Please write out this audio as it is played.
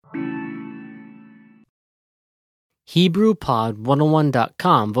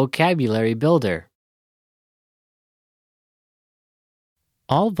HebrewPod101.com Vocabulary Builder.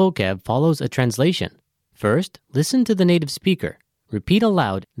 All vocab follows a translation. First, listen to the native speaker. Repeat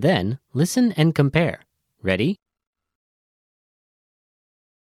aloud, then listen and compare. Ready?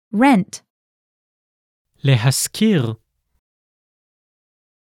 rent, להשכיר,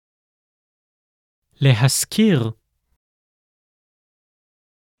 להשכיר,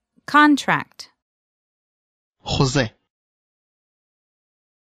 contract, חוזה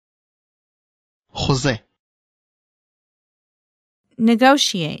חוזה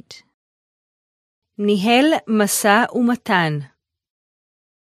negotiate, ניהל משא ומתן.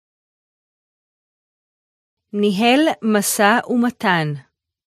 ניהל משא ומתן.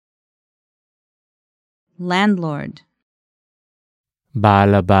 landlord, בעל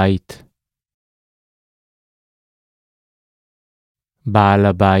הבית, בעל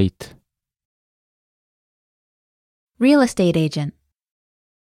הבית, real estate agent,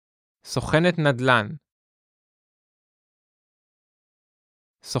 סוכנת נדל"ן,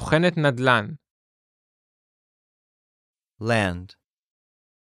 סוכנת נדל"ן, land,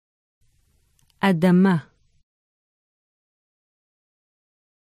 אדמה.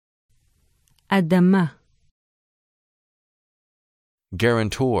 אדמה.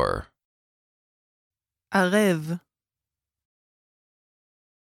 guarantor, ערב,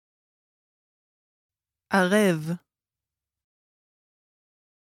 ערב,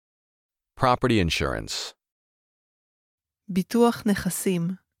 property insurance, ביטוח נכסים,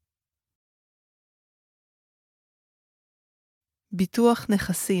 ביטוח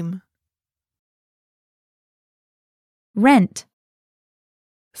נכסים, rent,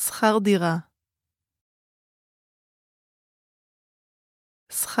 שכר דירה,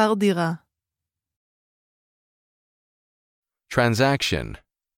 שכר דירה, transaction,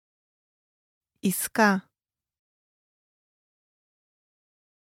 עסקה,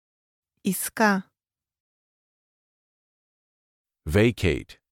 עסקה,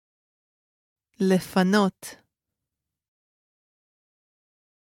 vacate, לפנות,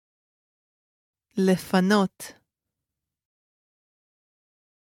 לפנות,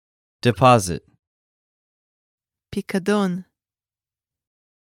 deposit, פיקדון,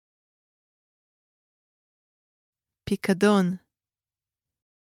 פיקדון,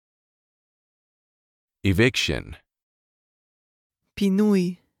 eviction,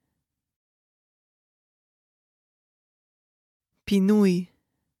 פינוי, פינוי,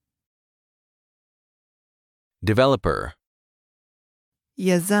 developer,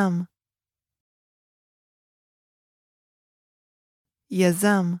 יזם,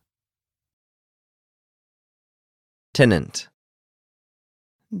 יזם, tenant,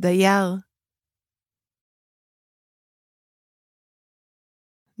 דייר,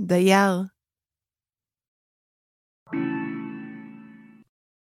 דייר.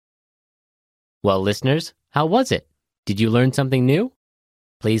 Well, listeners, how was it? Did you learn something new?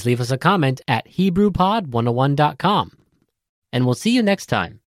 Please leave us a comment at HebrewPod101.com. And we'll see you next time.